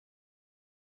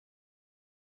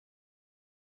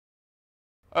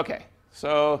OK,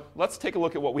 so let's take a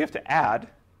look at what we have to add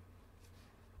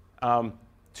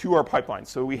to our pipeline.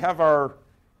 So we have our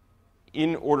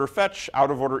in order fetch,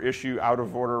 out of order issue, out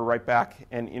of order write back,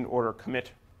 and in order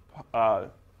commit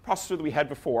processor that we had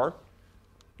before.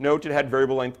 Note it had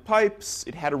variable length pipes,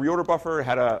 it had a reorder buffer, it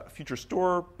had a future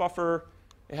store buffer,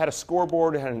 it had a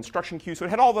scoreboard, it had an instruction queue. So it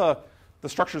had all the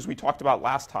structures we talked about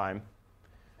last time.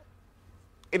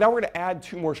 And now we're going to add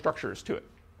 2 more structures to it.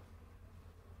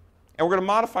 And we're going to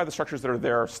modify the structures that are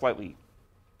there slightly.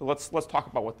 But let's talk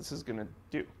about what this is going to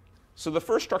do. So the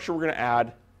first structure we're going to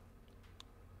add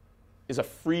is a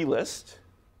free list.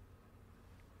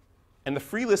 And the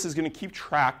free list is going to keep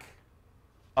track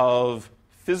of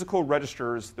physical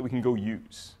registers that we can go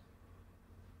use.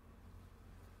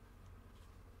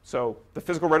 So the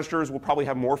physical registers will probably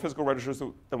have more physical registers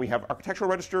than we have architectural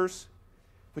registers.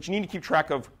 But you need to keep track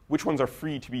of which ones are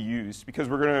free to be used, because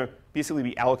we're going to basically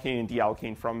be allocating and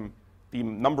deallocating from the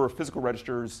number of physical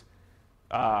registers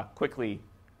quickly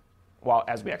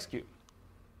as we execute.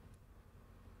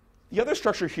 The other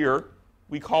structure here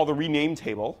we call the rename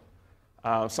table.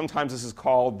 Sometimes this is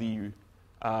called the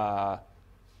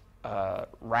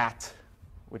RAT,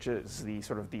 which is the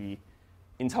sort of the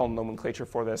Intel nomenclature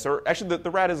for this. Or actually,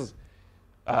 the RAT is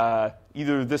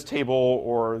either this table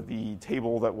or the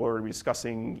table that we're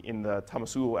discussing in the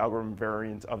Thomas-Uhl algorithm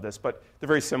variant of this, but they're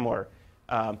very similar.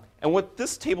 And what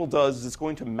this table does is it's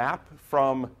going to map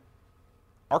from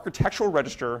architectural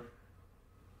register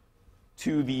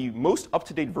to the most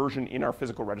up-to-date version in our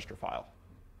physical register file.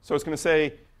 So it's going to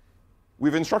say, we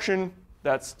have instruction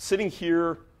that's sitting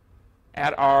here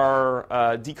at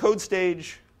our decode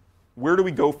stage. Where do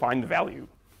we go find the value?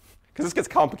 Because this gets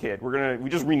complicated. We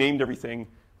just renamed everything.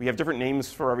 We have different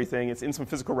names for everything. It's in some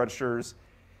physical registers.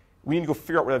 We need to go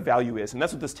figure out where that value is. And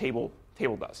that's what this table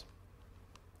does.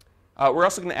 We're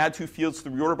also going to add 2 fields to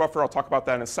the reorder buffer. I'll talk about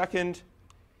that in a second.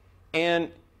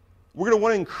 And we're going to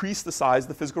want to increase the size of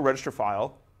the physical register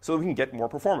file so that we can get more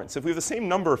performance. If we have the same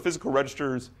number of physical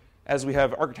registers as we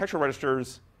have architectural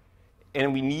registers,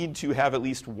 and we need to have at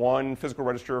least 1 physical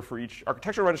register for each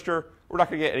architectural register, we're not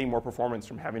going to get any more performance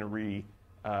from having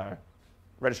a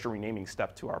register renaming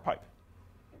step to our pipe.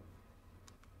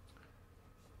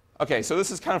 OK, so this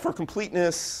is kind of for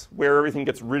completeness, where everything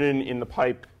gets written in the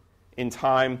pipe in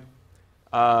time.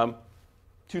 2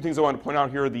 things I want to point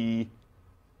out here. The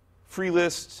free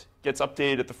list gets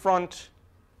updated at the front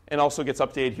and also gets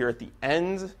updated here at the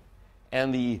end.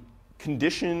 And the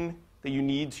condition that you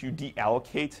need to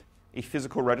deallocate a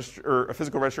physical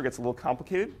register gets a little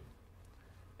complicated.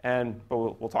 But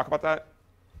we'll talk about that.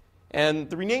 And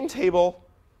the rename table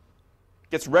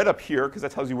gets read up here, because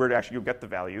that tells you where to actually go get the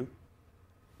value.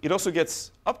 It also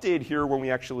gets updated here when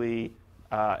we actually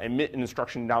emit an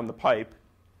instruction down the pipe.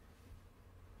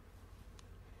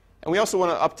 And we also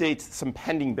want to update some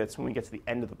pending bits when we get to the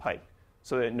end of the pipe,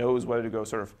 so that it knows whether to go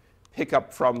sort of pick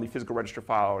up from the physical register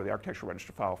file or the architectural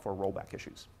register file for rollback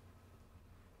issues.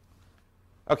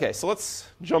 OK, so let's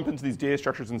jump into these data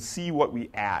structures and see what we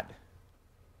add.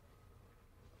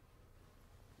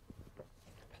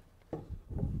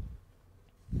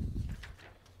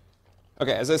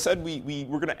 OK, as I said, we're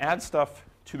going to add stuff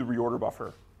to the reorder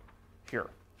buffer here.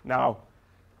 Now,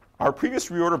 our previous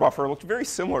reorder buffer looked very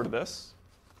similar to this.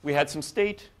 We had some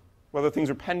state, whether things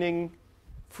are pending,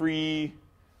 free,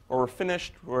 or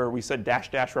finished, where we said dash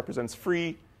dash represents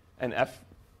free, and F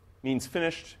means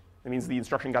finished. That means the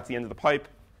instruction got to the end of the pipe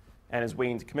and is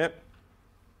waiting to commit.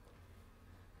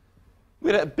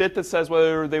 We had a bit that says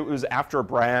whether it was after a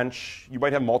branch. You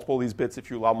might have multiple of these bits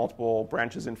if you allow multiple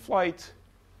branches in flight.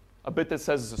 A bit that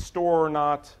says it's a store or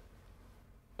not.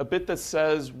 A bit that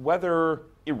says whether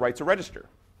it writes a register.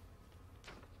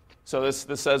 So this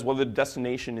says whether the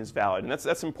destination is valid. And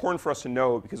that's important for us to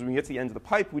know, because when we get to the end of the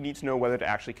pipe, we need to know whether to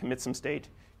actually commit some state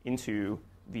into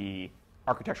the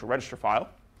architectural register file.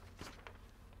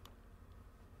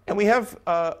 And we have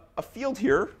a field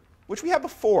here, which we had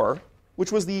before,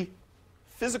 which was the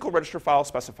physical register file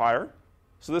specifier.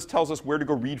 So this tells us where to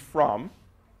go read from.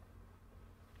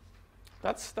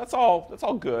 That's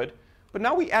all good. But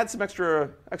now we add some extra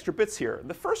bits here.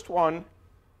 The first one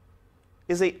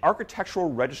is a architectural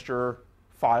register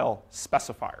file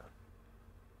specifier.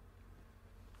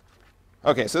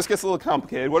 OK, so this gets a little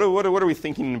complicated. What are we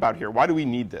thinking about here? Why do we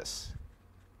need this?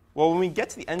 Well, when we get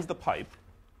to the end of the pipe,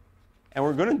 and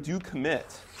we're going to do commit,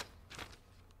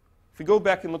 if we go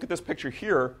back and look at this picture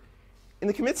here, in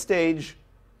the commit stage,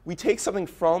 we take something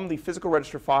from the physical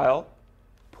register file,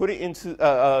 put it into,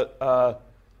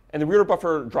 and the reorder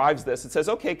buffer drives this. It says,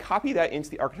 OK, copy that into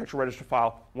the architectural register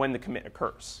file when the commit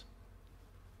occurs.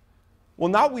 Well,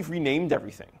 now we've renamed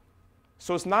everything.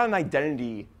 So it's not an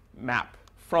identity map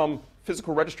from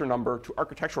physical register number to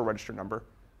architectural register number.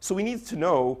 So we need to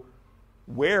know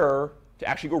where to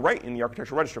actually go write in the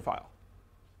architectural register file.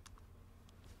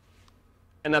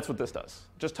 And that's what this does.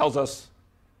 It just tells us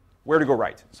where to go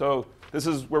write. So this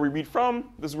is where we read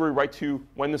from. This is where we write to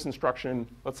when this instruction,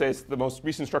 let's say it's the most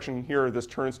recent instruction here, this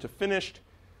turns to finished.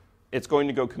 It's going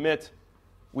to go commit.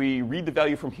 We read the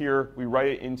value from here. We write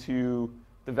it into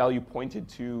the value pointed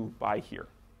to by here.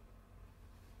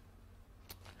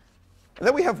 And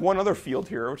then we have one other field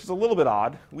here, which is a little bit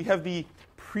odd. We have the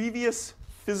previous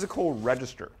physical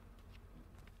register.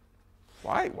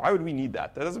 Why would we need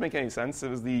that? That doesn't make any sense.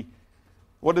 It was the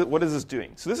what is this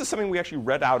doing? So this is something we actually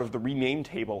read out of the rename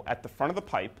table at the front of the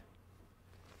pipe.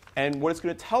 And what it's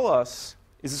going to tell us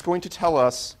is it's going to tell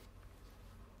us,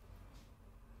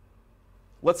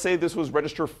 let's say this was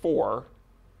register 4.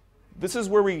 This is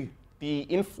where the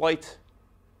in-flight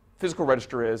physical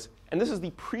register is. And this is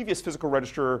the previous physical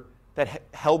register that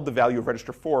held the value of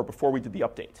register 4 before we did the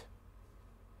update.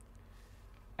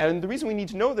 And the reason we need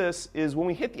to know this is when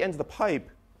we hit the end of the pipe,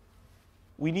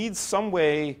 we need some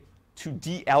way to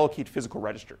deallocate physical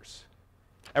registers.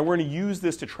 And we're going to use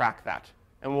this to track that.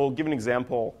 And we'll give an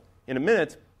example in a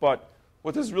minute. But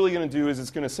what this is really going to do is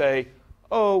it's going to say,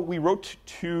 oh, we wrote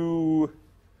to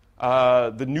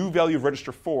the new value of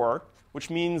register 4, which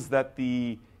means that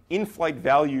the in-flight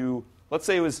value, let's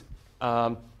say it was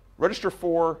register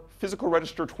 4, physical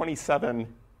register 27,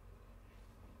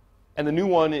 and the new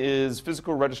one is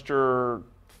physical register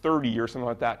 30 or something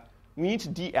like that. We need to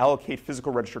deallocate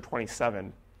physical register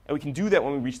 27. And we can do that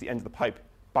when we reach the end of the pipe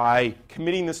by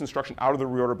committing this instruction out of the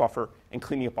reorder buffer and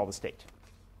cleaning up all the state.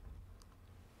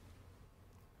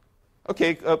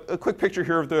 OK, a quick picture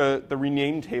here of the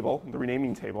rename table, the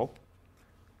renaming table.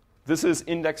 This is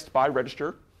indexed by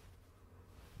register.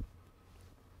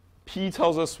 P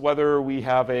tells us whether we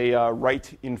have a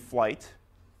write in flight.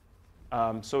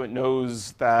 So it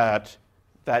knows that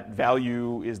that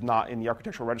value is not in the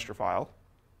architectural register file.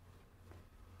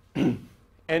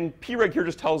 And preg here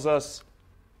just tells us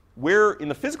where in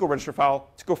the physical register file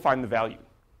to go find the value.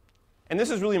 And this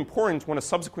is really important when a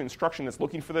subsequent instruction that's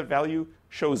looking for that value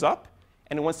shows up,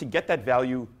 and it wants to get that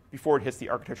value before it hits the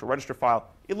architectural register file.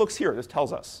 It looks here. This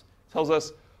tells us. It tells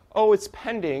us, oh, it's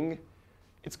pending.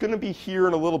 It's going to be here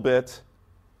in a little bit.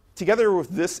 Together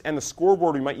with this and the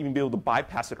scoreboard, we might even be able to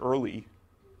bypass it early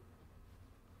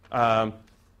in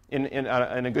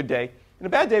a good day. In a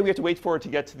bad day, we have to wait for it to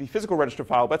get to the physical register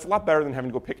file, but it's a lot better than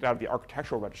having to go pick it out of the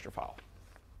architectural register file.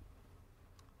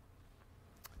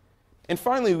 And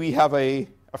finally, we have a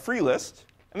free list.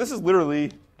 And this is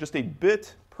literally just a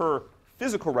bit per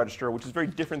physical register, which is very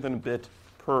different than a bit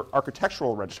per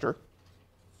architectural register.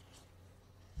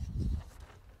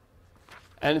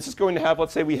 And it's just going to have,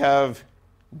 let's say we have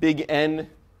big N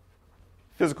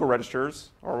physical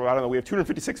registers, or I don't know, we have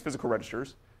 256 physical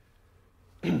registers.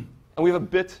 And we have a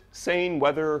bit saying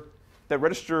whether that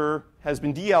register has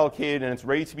been deallocated and it's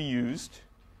ready to be used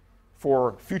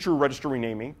for future register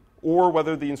renaming, or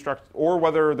whether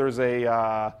there's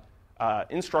a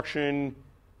instruction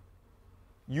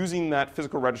using that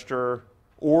physical register,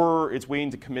 or it's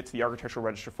waiting to commit to the architectural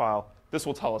register file. This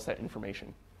will tell us that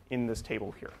information in this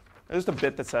table here. There's just a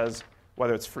bit that says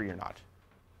whether it's free or not.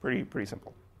 Pretty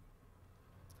simple.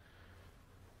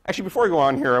 Actually, before I go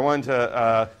on here, I wanted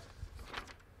to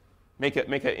make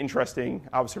an interesting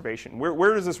observation.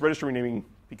 Where does this register renaming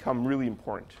become really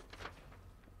important?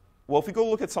 Well, if we go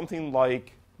look at something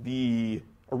like the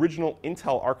original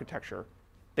Intel architecture,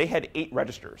 they had 8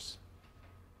 registers.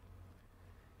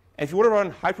 And if you want to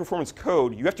run high-performance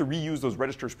code, you have to reuse those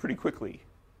registers pretty quickly.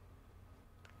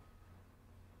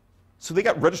 So they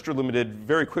got register limited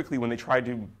very quickly when they tried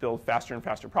to build faster and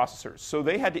faster processors. So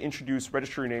they had to introduce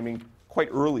register renaming quite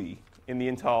early in the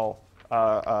Intel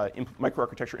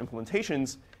microarchitecture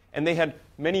implementations. And they had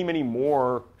many, many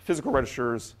more physical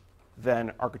registers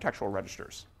than architectural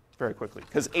registers very quickly.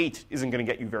 Because 8 isn't going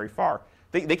to get you very far.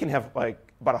 They can have like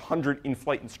about 100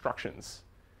 in-flight instructions.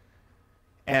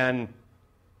 And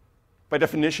by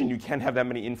definition, you can't have that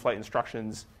many in-flight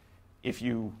instructions if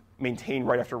you maintain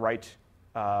write after write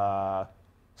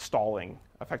stalling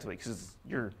effectively, because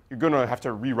you're going to have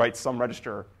to rewrite some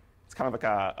register. It's kind of like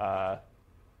a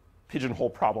pigeonhole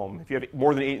problem. If you have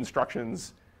more than 8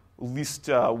 instructions, at least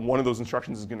one of those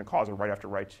instructions is going to cause a write after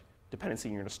write dependency,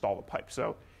 and you're going to stall the pipe.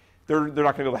 So they're not going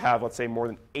to be able to have, let's say, more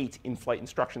than 8 in-flight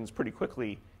instructions pretty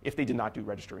quickly if they did not do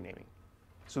register renaming.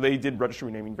 So they did register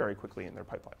renaming very quickly in their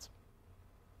pipelines.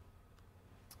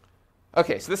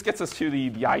 OK, so this gets us to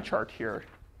the eye chart here.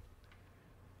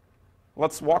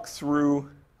 Let's walk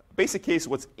through basic case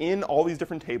what's in all these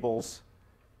different tables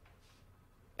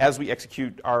as we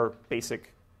execute our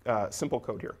basic simple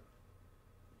code here.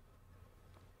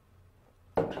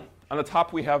 On the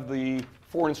top, we have the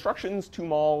 4 instructions, 2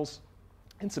 mols,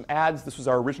 and some adds. This was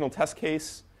our original test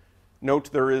case.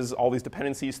 Note there is all these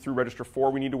dependencies through register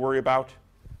 4 we need to worry about.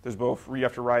 There's both read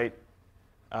after write,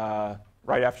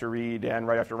 write after read, and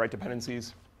write after write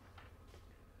dependencies.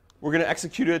 We're going to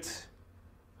execute it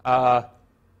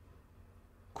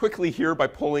quickly here by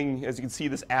pulling, as you can see,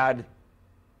 this add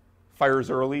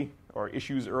fires early or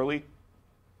issues early,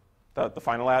 the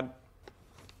final add.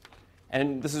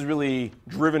 And this is really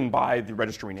driven by the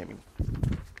register renaming.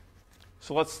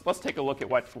 So let's take a look at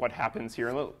what happens here,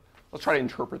 and let's try to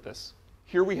interpret this.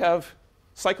 Here we have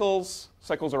cycles.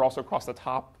 Cycles are also across the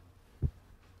top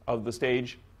of the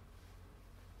stage.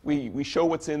 We show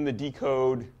what's in the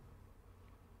decode,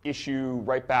 issue,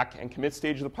 write back, and commit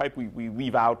stage of the pipe. We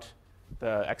leave out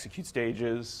the execute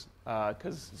stages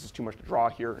because this is too much to draw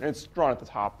here, and it's drawn at the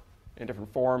top in a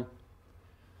different form.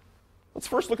 Let's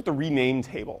first look at the rename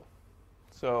table.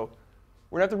 So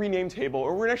we're going to have the rename table,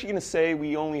 or we're actually going to say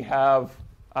we only have,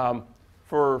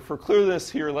 for clearness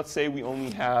here, let's say we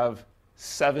only have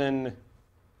 7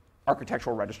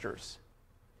 architectural registers.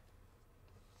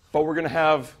 But we're going to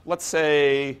have, let's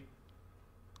say,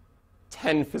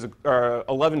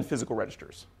 11 physical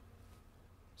registers.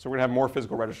 So we're going to have more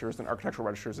physical registers than architectural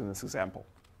registers in this example.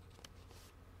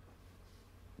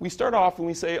 We start off and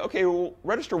we say, OK, well,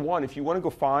 register 1, if you want to go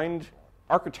find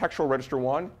architectural register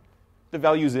 1, the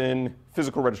value's in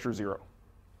physical register 0.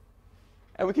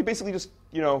 And we can basically just,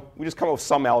 we just come up with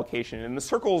some allocation. And the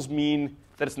circles mean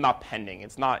that it's not pending.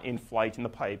 It's not in flight in the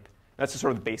pipe. That's just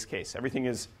sort of the base case. Everything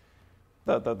is,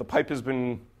 the pipe has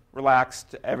been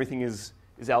relaxed. Everything is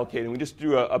allocated. And we just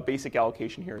do a basic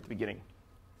allocation here at the beginning.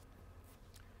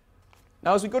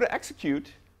 Now, as we go to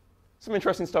execute, some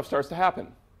interesting stuff starts to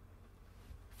happen.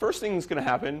 First thing that's going to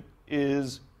happen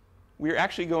is we're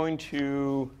actually going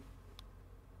to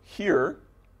here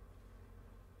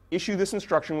issue this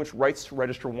instruction which writes to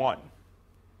register 1.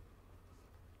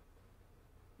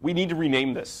 We need to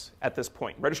rename this at this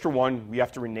point. Register 1, we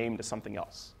have to rename to something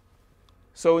else.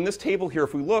 So in this table here,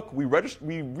 if we look, we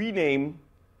rename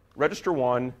register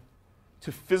 1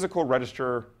 to physical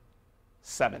register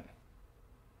 7.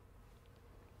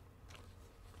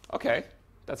 OK,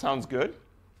 that sounds good.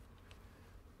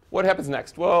 What happens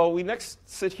next? Well, we next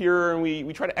sit here and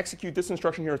we try to execute this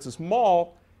instruction here. It's this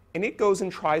mol, and it goes and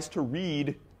tries to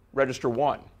read register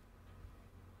 1.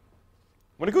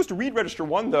 When it goes to read register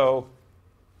 1, though,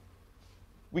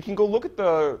 we can go look at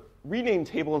the rename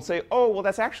table and say, oh, well,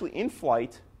 that's actually in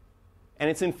flight, and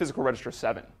it's in physical register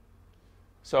 7.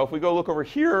 So if we go look over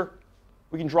here,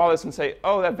 we can draw this and say,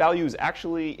 oh, that value is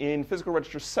actually in physical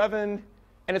register 7,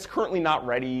 and it's currently not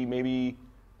ready, maybe.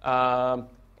 But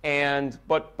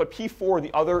P4,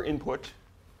 the other input,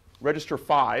 register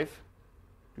 5,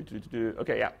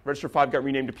 OK, yeah, register 5 got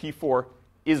renamed to P4,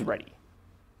 is ready.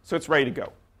 So it's ready to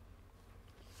go.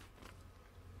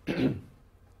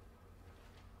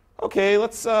 OK,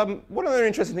 let's. One other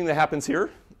interesting thing that happens here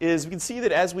is we can see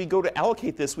that as we go to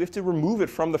allocate this, we have to remove it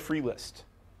from the free list.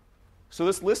 So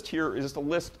this list here is just a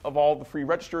list of all the free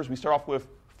registers. We start off with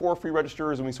 4 free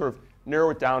registers, and we sort of narrow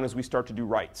it down as we start to do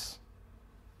writes.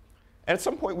 And at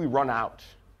some point, we run out.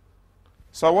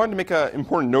 So I wanted to make an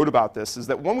important note about this, is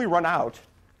that when we run out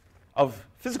of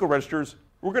physical registers,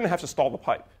 we're going to have to stall the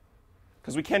pipe,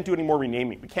 because we can't do any more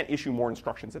renaming. We can't issue more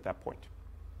instructions at that point.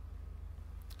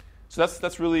 So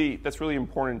that's really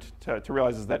important to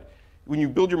realize, is that when you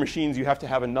build your machines, you have to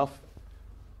have enough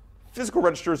physical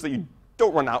registers that you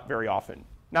don't run out very often.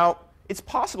 Now, it's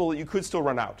possible that you could still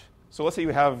run out. So let's say you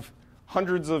have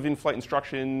hundreds of in-flight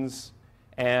instructions,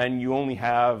 and you only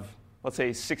have, let's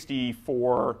say,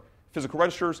 64 physical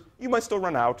registers. You might still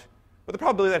run out, but the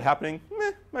probability of that happening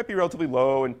might be relatively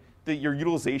low, and your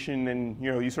utilization, and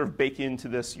you sort of bake into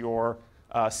this your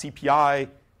CPI.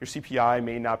 Your CPI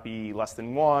may not be less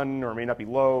than 1 or may not be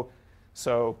low.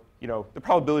 So the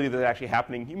probability of that actually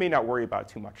happening, you may not worry about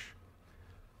too much.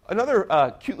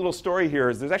 Another cute little story here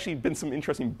is there's actually been some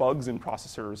interesting bugs in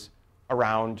processors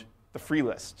around the free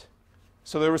list.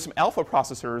 So there were some alpha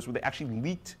processors where they actually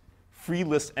leaked free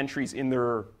list entries in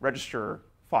their register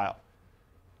file.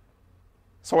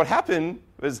 So what happened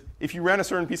was if you ran a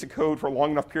certain piece of code for a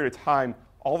long enough period of time,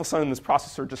 all of a sudden this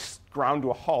processor just ground to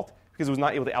a halt because it was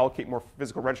not able to allocate more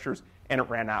physical registers, and it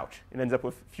ran out. It ends up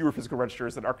with fewer physical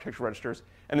registers than architectural registers,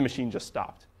 and the machine just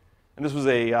stopped. And this was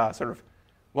a sort of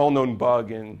well-known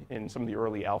bug in some of the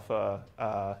early alpha.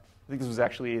 I think this was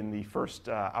actually in the first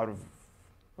out of,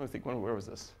 where was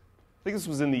this? I think this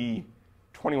was in the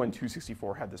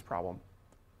 21264 had this problem.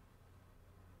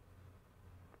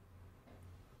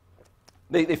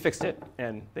 they fixed it,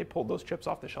 and they pulled those chips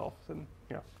off the shelf. And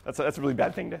that's a really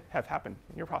bad thing to have happen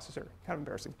in your processor. Kind of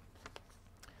embarrassing.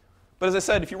 But as I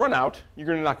said, if you run out, you're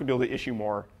not going to be able to issue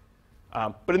more.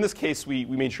 But in this case, we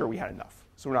made sure we had enough.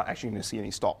 So we're not actually going to see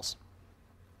any stalls.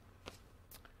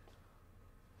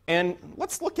 And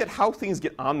let's look at how things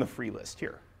get on the free list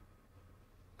here,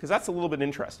 because that's a little bit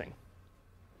interesting.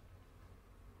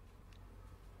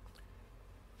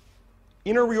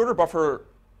 In our reorder buffer,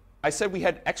 I said we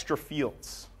had extra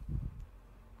fields.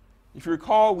 If you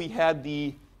recall, we had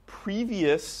the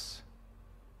previous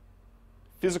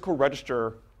physical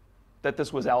register that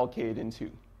this was allocated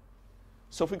into.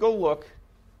 So if we go look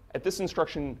at this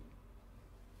instruction,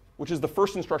 which is the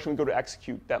first instruction we go to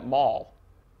execute, that mul,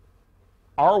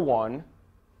 R1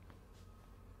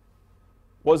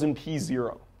 was in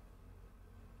P0.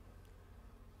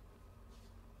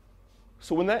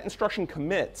 So when that instruction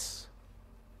commits,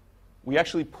 we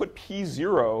actually put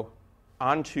P0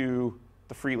 onto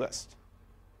the free list.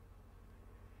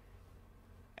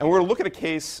 And we're going to look at a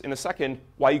case in a second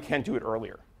why you can't do it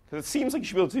earlier. Because it seems like you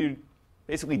should be able to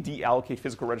basically deallocate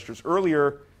physical registers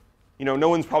earlier. No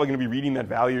one's probably going to be reading that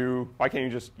value. Why can't you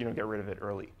just get rid of it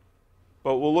early?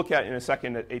 But we'll look at in a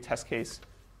second a test case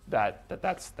that's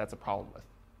a problem with.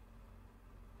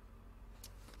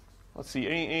 Let's see,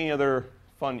 any other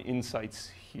fun insights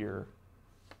here?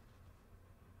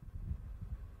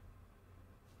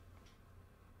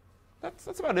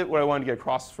 That's about it, what I wanted to get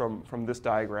across from this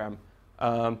diagram.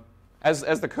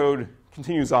 As the code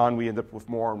continues on, we end up with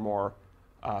more and more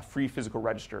free physical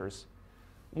registers.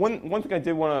 One thing I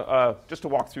did want to, just to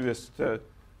walk through this to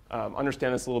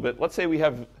understand this a little bit, let's say we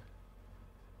have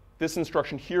this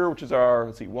instruction here, which is our,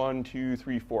 1, 2,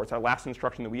 3, 4. It's our last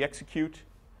instruction that we execute.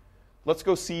 Let's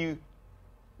go see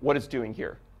what it's doing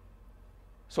here.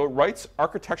 So it writes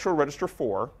architectural register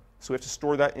 4. So we have to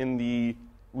store that in the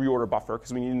reorder buffer,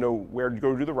 because we need to know where to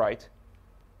go to the write.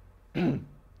 We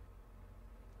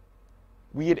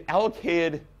had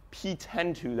allocated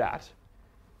P10 to that.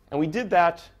 And we did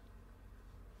that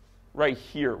right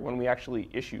here when we actually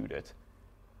issued it.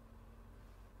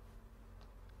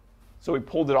 So we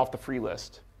pulled it off the free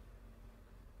list.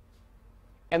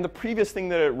 And the previous thing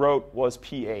that it wrote was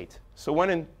P8. So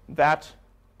when that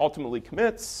ultimately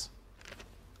commits,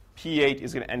 P8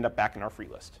 is going to end up back in our free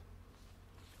list.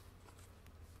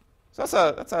 So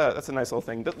that's a nice little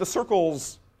thing. The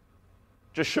circles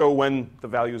just show when the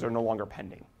values are no longer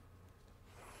pending.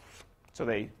 So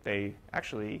they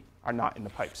actually are not in the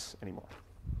pipes anymore.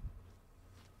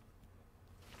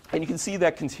 And you can see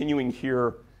that continuing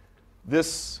here.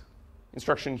 This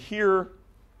instruction here,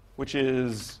 which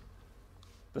is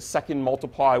the second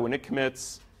multiply, when it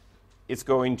commits, it's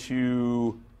going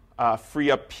to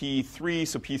free up P3.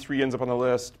 So P3 ends up on the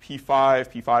list.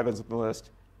 P5 ends up on the list.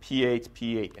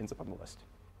 P8 ends up on the list.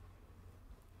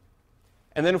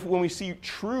 And then when we see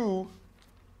true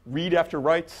read after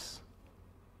writes,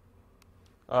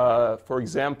 for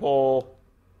example,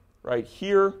 right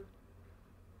here,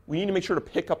 we need to make sure to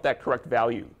pick up that correct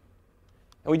value.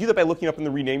 And we do that by looking up in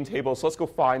the rename table. So let's go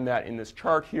find that in this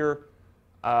chart here.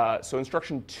 So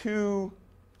instruction 2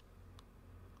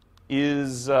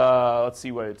 is, let's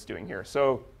see what it's doing here.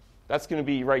 So that's going to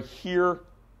be right here.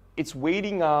 It's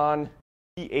waiting on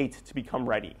P8 to become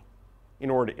ready in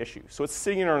order to issue. So it's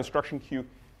sitting in our instruction queue,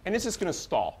 and it's just going to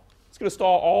stall. It's going to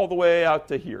stall all the way out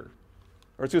to here.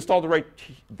 Or it's going to stall right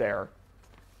there.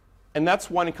 And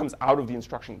that's when it comes out of the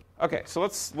instruction. OK, so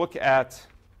let's look at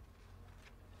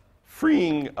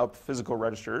freeing up physical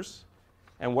registers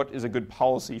and what is a good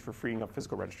policy for freeing up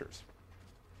physical registers.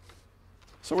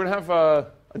 So we're going to have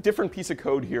a different piece of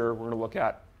code here we're going to look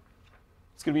at.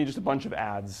 It's going to be just a bunch of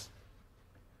adds.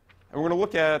 And we're going to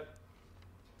look at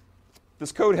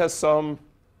this code has some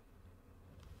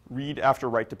read after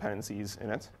write dependencies in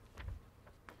it,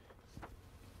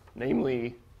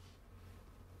 namely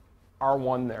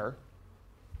R1 there.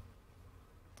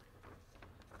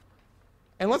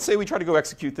 And let's say we try to go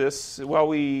execute this. Well,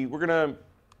 we're going to,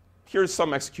 here's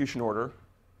some execution order.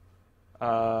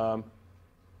 And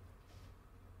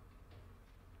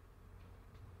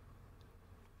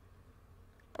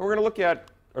we're going to look at,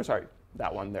 or sorry,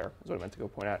 that one there is what I meant to go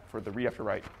point at for the read after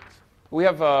write. We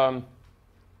have a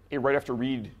write after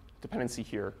read dependency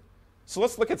here. So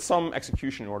let's look at some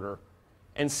execution order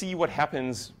and see what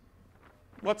happens.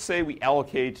 Let's say we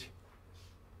allocate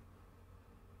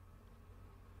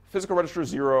physical register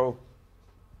 0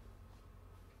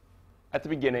 at the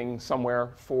beginning somewhere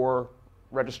for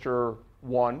register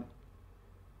 1.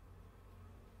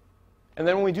 And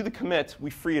then when we do the commit, we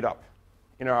free it up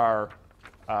in our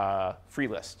free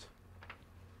list.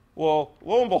 Well,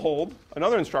 lo and behold,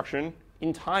 another instruction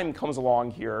in time comes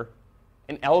along here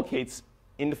and allocates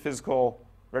into physical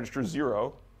register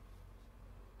 0,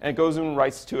 and it goes and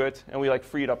writes to it, and we like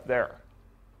free it up there.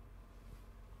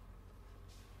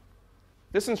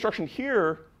 This instruction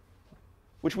here,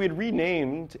 which we had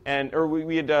renamed, or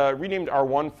we had renamed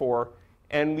R1 for,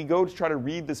 and we go to try to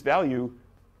read this value,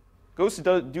 goes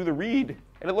to do the read,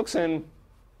 and it looks in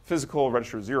physical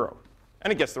register 0,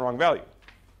 and it gets the wrong value.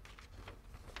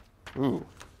 Ooh.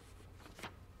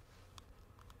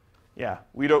 Yeah,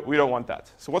 we don't want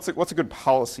that. So what's a good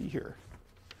policy here?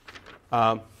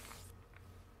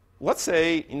 Let's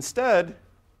say instead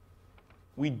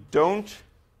we don't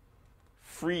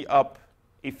free up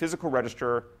a physical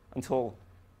register until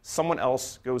someone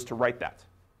else goes to write that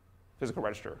physical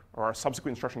register, or a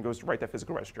subsequent instruction goes to write that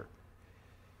physical register.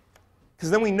 Because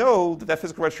then we know that that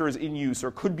physical register is in use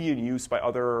or could be in use by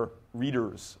other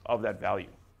readers of that value.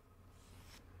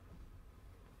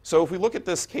 So if we look at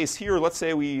this case here, let's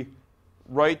say we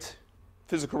write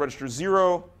physical register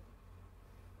 0, and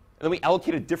then we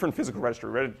allocate a different physical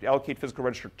register. We allocate physical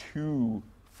register 2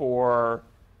 for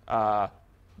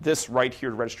this right here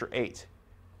to register 8.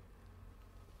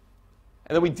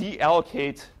 And then we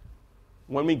deallocate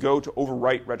when we go to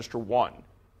overwrite register 1.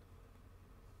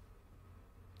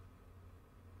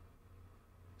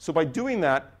 So by doing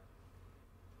that,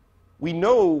 we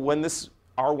know when this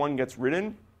R1 gets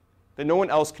written that no one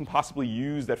else can possibly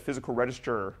use that physical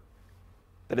register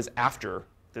that is after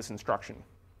this instruction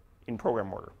in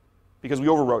program order, because we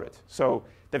overwrote it. So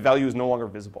that value is no longer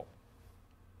visible.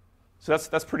 So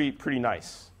that's pretty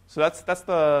nice. So that's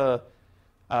the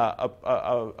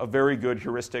a very good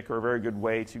heuristic, or a very good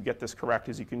way to get this correct,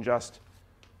 is you can just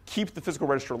keep the physical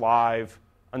register live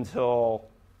until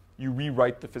you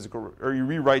rewrite the physical, or you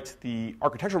rewrite the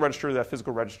architectural register that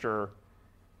physical register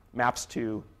maps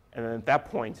to, and then at that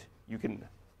point you can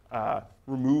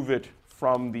remove it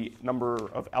from the number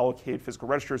of allocated physical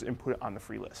registers and put it on the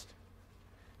free list.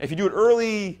 If you do it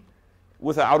early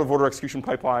with an out-of-order execution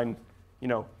pipeline,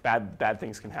 bad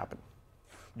things can happen.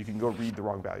 You can go read the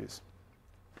wrong values.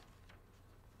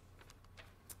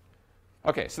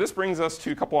 OK, so this brings us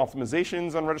to a couple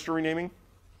optimizations on register renaming.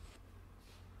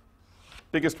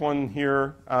 Biggest one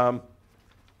here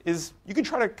is you can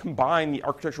try to combine the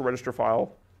architectural register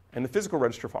file and the physical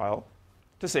register file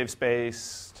to save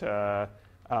space.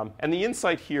 And the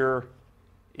insight here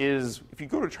is if you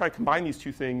go to try to combine these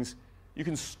two things, you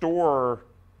can store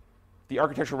the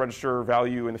architectural register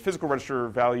value and the physical register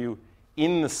value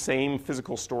in the same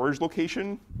physical storage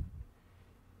location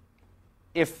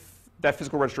if that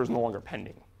physical register is no longer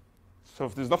pending. So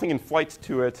if there's nothing in flight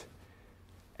to it,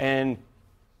 and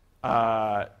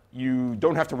you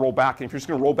don't have to roll back, and if you're just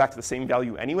going to roll back to the same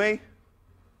value anyway,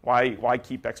 why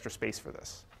keep extra space for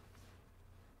this?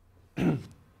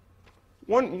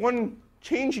 One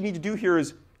change you need to do here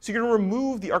is, so you're going to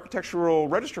remove the architectural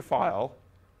register file,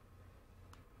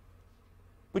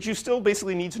 but you still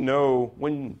basically need to know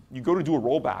when you go to do a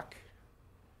rollback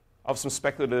of some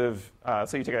speculative,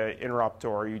 say you take an interrupt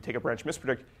or you take a branch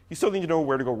mispredict, you still need to know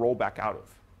where to go roll back out of.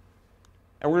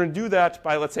 And we're going to do that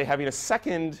by, let's say, having a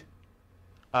second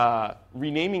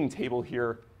renaming table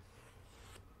here,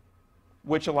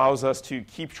 which allows us to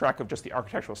keep track of just the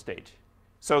architectural state.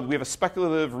 So we have a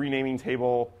speculative renaming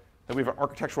table, then we have an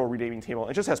architectural renaming table.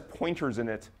 It just has pointers in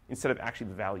it instead of actually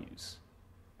the values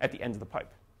at the end of the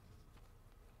pipe.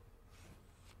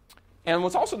 And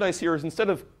what's also nice here is instead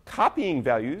of copying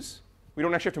values, we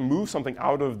don't actually have to move something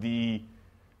out of the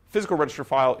physical register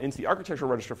file into the architectural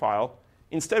register file.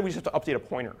 Instead, we just have to update a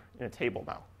pointer in a table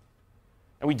now.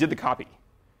 And we did the copy.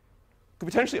 Could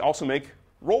potentially also make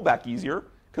rollback easier,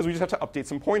 because we just have to update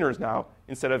some pointers now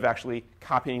instead of actually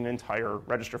copying an entire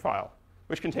register file,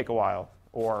 which can take a while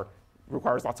or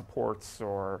requires lots of ports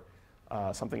or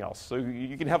something else. So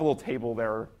you can have a little table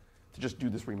there to just do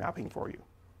this remapping for you.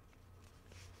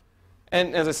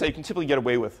 And as I say, you can typically get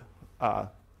away with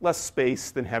less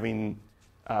space than having,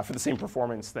 for the same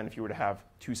performance, than if you were to have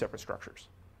two separate structures.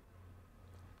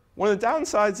 One of the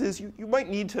downsides is you might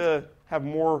need to have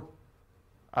more,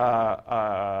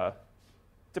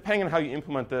 depending on how you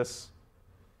implement this,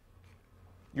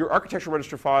 your architectural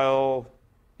register file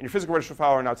and your physical register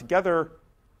file are now together.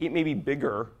 It may be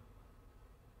bigger.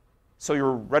 So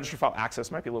your register file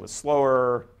access might be a little bit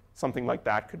slower. Something like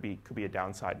that could be a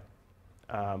downside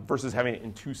versus having it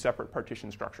in two separate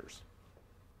partition structures.